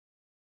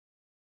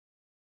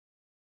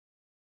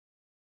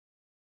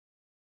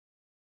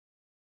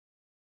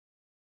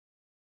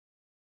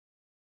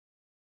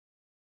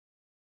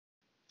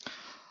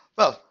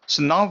Well,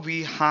 so now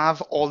we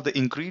have all the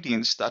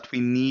ingredients that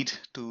we need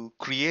to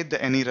create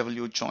the any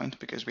revolute joint,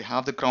 because we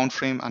have the ground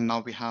frame and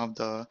now we have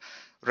the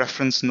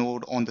reference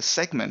node on the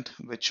segment,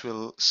 which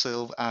will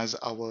serve as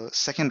our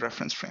second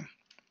reference frame.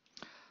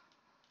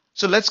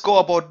 So let's go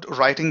about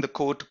writing the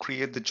code to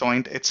create the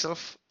joint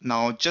itself.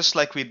 Now, just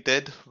like we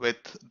did with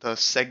the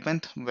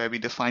segment, where we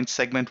defined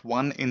segment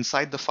 1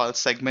 inside the file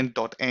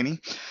segment.any,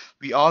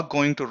 we are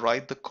going to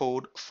write the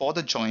code for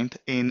the joint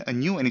in a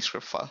new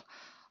AnyScript file.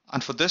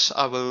 And for this,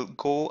 I will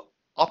go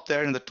up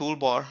there in the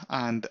toolbar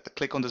and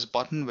click on this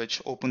button,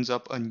 which opens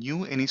up a new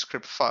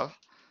AnyScript file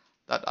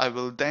that I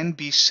will then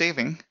be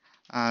saving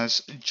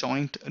as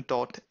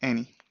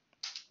joint.any.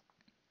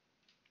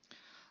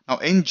 Now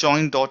in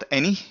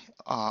join.any,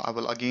 I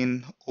will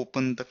again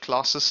open the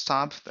classes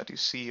tab that you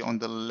see on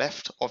the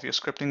left of your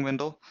scripting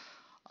window.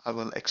 I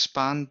will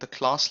expand the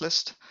class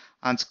list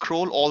and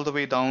scroll all the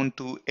way down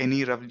to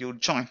any revolute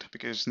joint,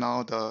 because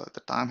now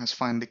the time has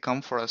finally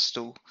come for us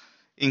to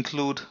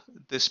include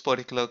this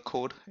particular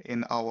code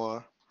in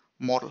our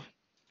model.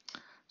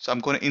 So I'm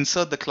going to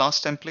insert the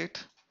class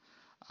template,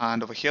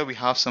 and over here we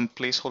have some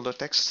placeholder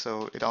text.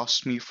 So it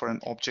asks me for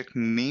an object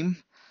name,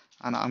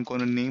 and I'm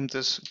going to name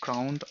this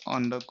ground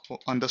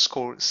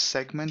underscore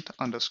segment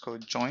underscore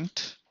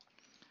joint,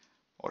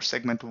 or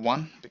segment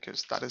 1,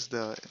 because that is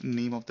the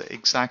name of the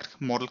exact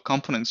model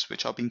components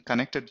which are being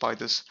connected by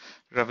this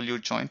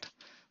revolute joint.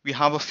 We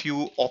have a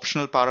few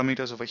optional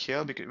parameters over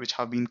here which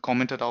have been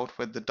commented out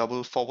with the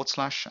double forward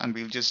slash, and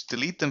we'll just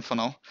delete them for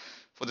now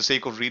for the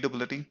sake of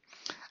readability.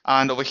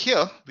 And over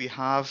here, we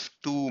have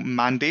two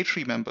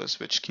mandatory members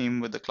which came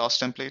with the class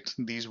template.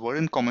 These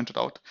weren't commented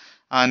out.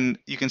 And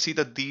you can see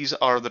that these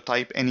are the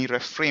type any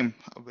ref frame,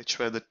 which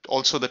were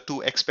also the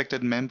two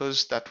expected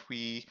members that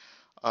we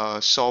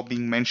saw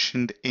being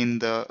mentioned in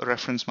the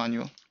reference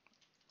manual.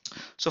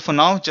 So for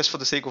now, just for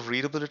the sake of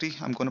readability,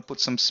 I'm going to put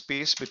some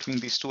space between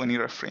these two any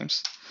ref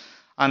frames.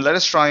 And let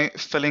us try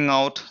filling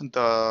out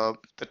the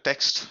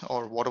text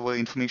or whatever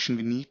information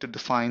we need to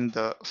define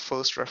the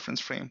first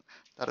reference frame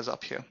that is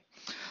up here.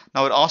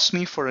 Now it asks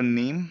me for a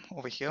name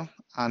over here,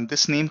 and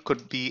this name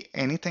could be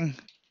anything,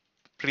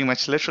 pretty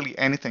much literally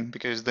anything,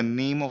 because the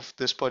name of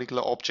this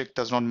particular object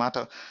does not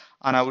matter.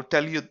 And I will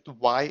tell you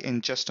why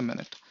in just a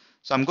minute.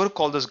 So I'm going to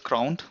call this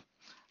ground.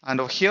 And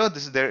over here,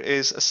 there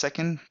is a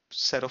second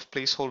set of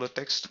placeholder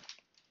text.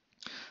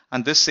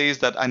 And this says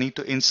that I need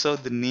to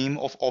insert the name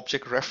of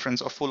object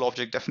reference or full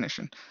object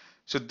definition.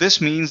 So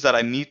this means that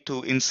I need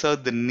to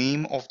insert the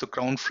name of the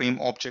ground frame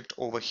object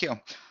over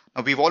here.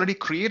 Now we've already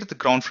created the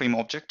ground frame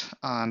object,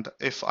 and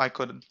if I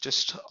could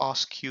just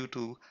ask you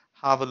to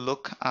have a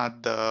look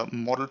at the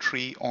model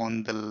tree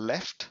on the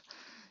left,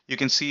 you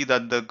can see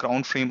that the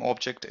ground frame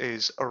object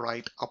is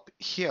right up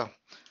here.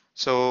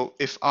 So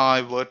if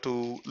I were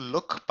to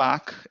look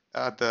back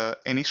at the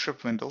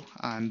AnyScript window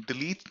and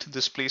delete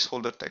this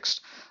placeholder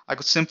text, I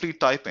could simply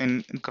type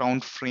in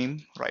ground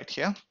frame right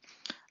here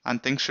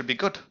and things should be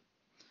good.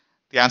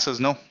 The answer is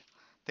no.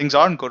 Things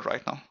aren't good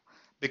right now,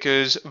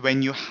 because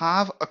when you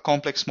have a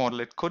complex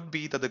model, it could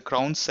be that the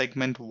ground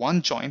segment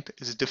 1 joint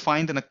is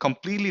defined in a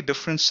completely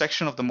different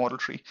section of the model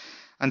tree.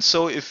 And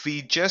so if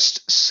we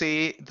just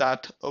say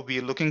that we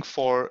are looking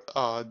for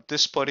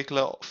this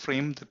particular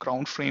frame, the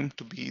ground frame,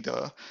 to be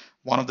the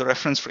one of the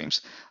reference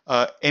frames,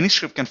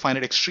 AnyScript can find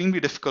it extremely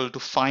difficult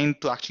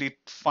to actually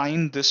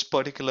find this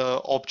particular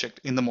object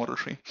in the model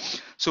tree.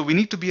 So we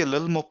need to be a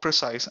little more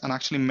precise and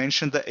actually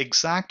mention the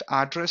exact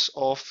address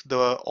of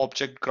the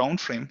object ground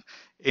frame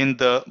in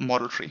the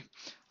model tree.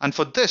 And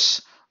for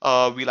this,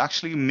 we'll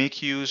actually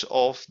make use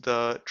of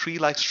the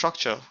tree-like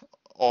structure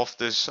of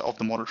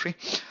the model tree.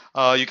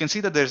 You can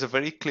see that there's a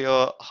very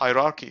clear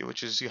hierarchy,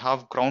 which is you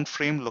have ground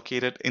frame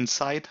located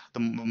inside the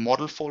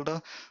model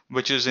folder,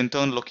 which is in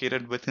turn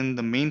located within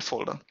the main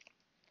folder.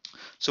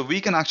 So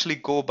we can actually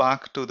go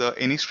back to the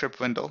AnyScript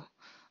window,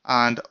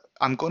 and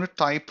I'm going to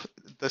type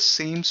the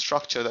same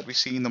structure that we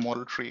see in the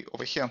model tree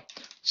over here.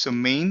 So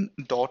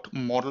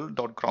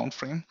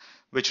main.model.groundFrame,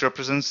 which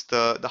represents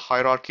the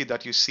hierarchy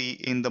that you see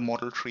in the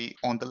model tree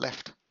on the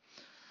left.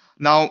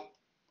 Now,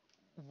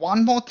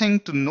 one more thing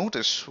to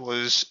notice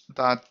was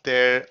that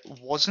there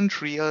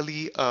wasn't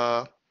really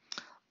a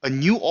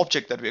new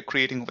object that we're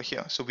creating over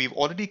here. So we've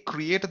already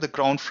created the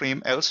ground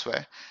frame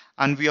elsewhere,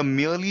 and we are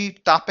merely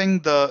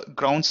tapping the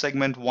ground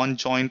segment 1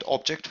 joint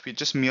object. We're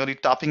just merely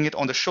tapping it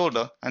on the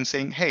shoulder and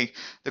saying, hey,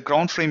 the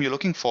ground frame you're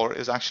looking for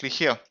is actually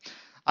here.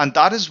 And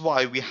that is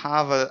why we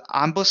have an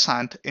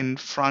ampersand in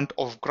front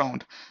of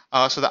ground.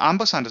 So the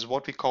ampersand is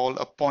what we call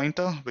a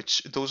pointer,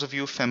 which those of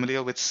you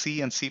familiar with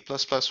C and C++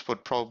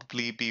 would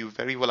probably be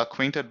very well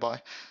acquainted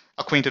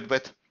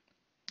with.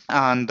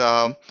 And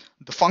the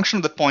function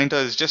of the pointer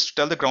is just to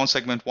tell the ground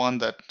segment 1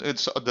 that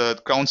it's the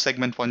ground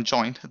segment 1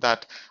 joint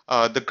that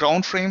the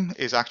ground frame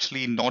is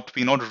actually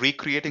we're not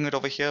recreating it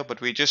over here, but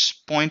we're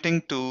just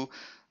pointing to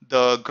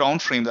the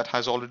ground frame that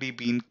has already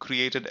been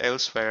created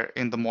elsewhere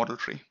in the model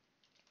tree.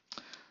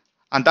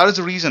 And that is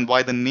the reason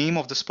why the name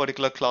of this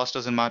particular class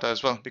doesn't matter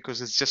as well, because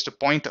it's just a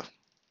pointer.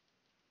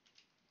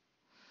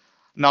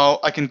 Now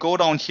I can go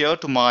down here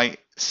to my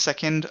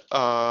second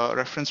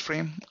reference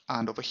frame,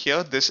 and over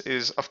here, this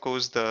is of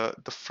course the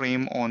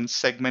frame on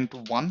segment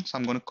one. So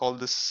I'm going to call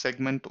this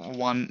segment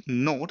one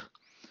node.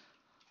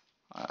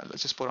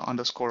 Let's just put an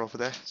underscore over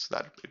there so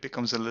that it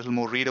becomes a little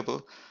more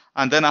readable.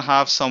 And then I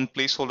have some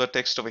placeholder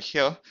text over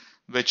here,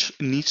 which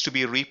needs to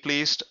be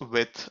replaced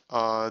with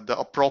the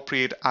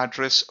appropriate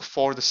address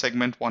for the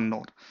segment one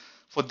node.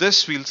 For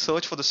this, we'll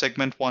search for the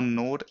segment one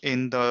node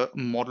in the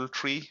model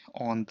tree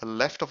on the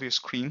left of your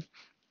screen.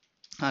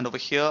 And over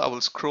here, I will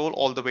scroll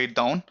all the way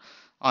down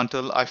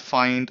until I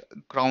find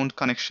ground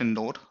connection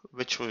node,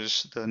 which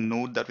was the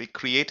node that we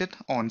created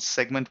on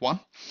segment one.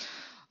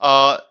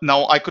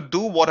 Now I could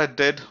do what I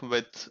did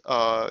with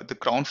the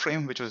ground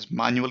frame, which was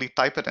manually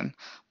type it in,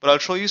 but I'll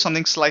show you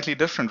something slightly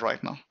different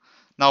right now.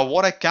 Now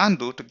what I can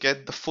do to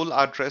get the full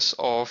address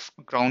of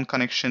ground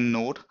connection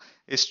node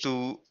is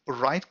to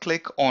right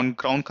click on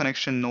ground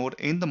connection node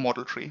in the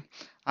model tree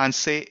and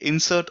say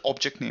insert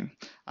object name.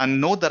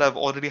 And note that I've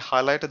already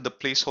highlighted the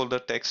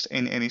placeholder text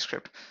in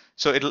AnyScript.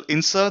 So it'll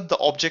insert the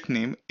object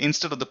name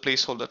instead of the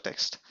placeholder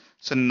text.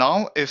 So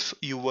now if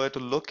you were to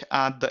look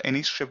at the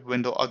AnyScript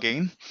window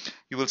again,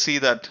 you will see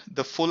that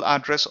the full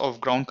address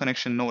of ground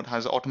connection node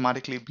has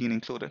automatically been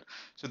included.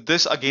 So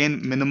this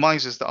again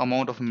minimizes the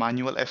amount of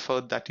manual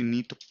effort that you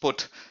need to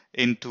put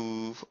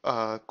into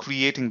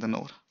creating the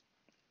node.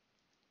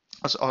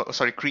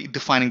 Sorry,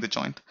 defining the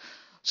joint.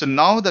 So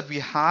now that we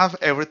have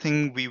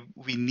everything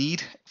we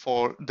need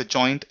for the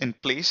joint in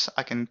place,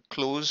 I can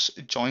close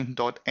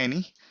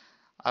joint.any.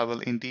 I will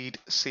indeed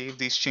save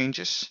these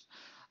changes.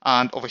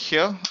 And over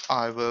here,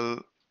 I will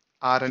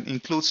add an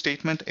include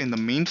statement in the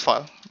main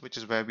file, which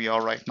is where we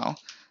are right now.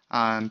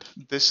 And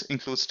this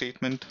include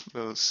statement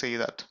will say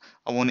that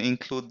I want to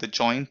include the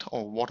joint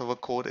or whatever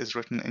code is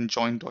written in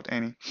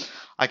joint.any.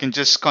 I can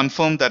just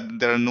confirm that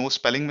there are no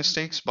spelling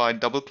mistakes by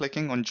double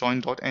clicking on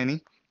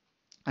joint.any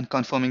and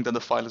confirming that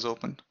the file is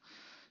open.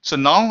 So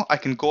now I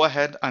can go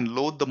ahead and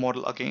load the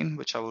model again,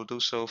 which I will do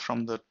so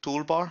from the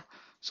toolbar.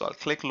 So I'll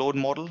click load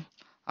model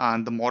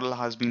and the model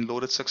has been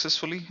loaded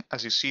successfully,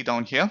 as you see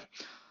down here.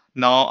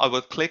 Now I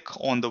will click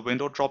on the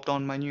window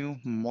drop-down menu,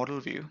 model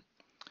view.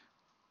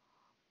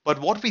 But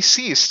what we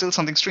see is still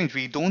something strange.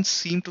 We don't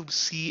seem to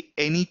see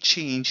any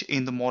change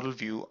in the model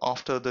view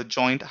after the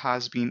joint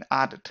has been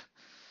added.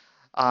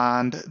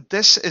 And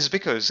this is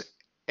because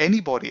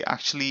anybody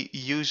actually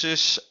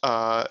uses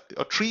or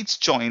treats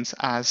joints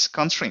as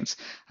constraints.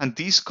 And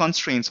these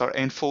constraints are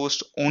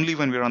enforced only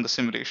when we're on the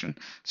simulation.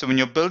 So when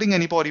you're building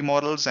any-body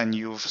models and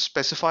you've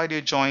specified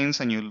your joints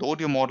and you load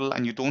your model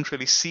and you don't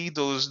really see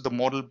the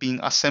model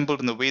being assembled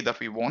in the way that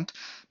we want,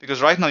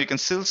 because right now you can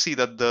still see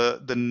that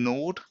the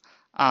node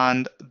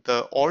and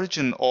the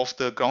origin of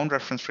the ground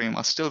reference frame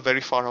are still very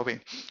far away.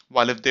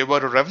 While if they were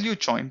a revolute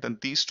joint, then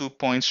these 2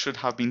 points should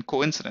have been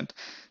coincident.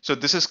 So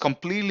this is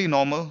completely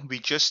normal. We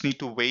just need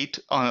to wait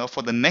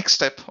for the next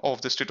step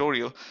of this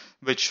tutorial,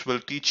 which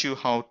will teach you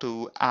how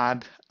to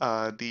add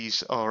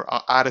these or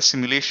add a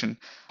simulation.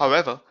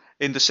 However,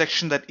 in the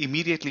section that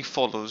immediately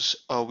follows,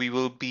 we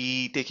will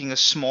be taking a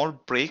small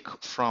break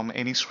from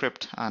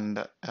AnyScript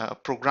and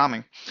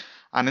programming.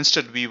 And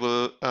instead, we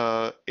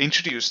will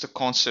introduce the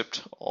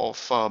concept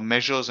of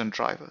measures and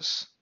drivers.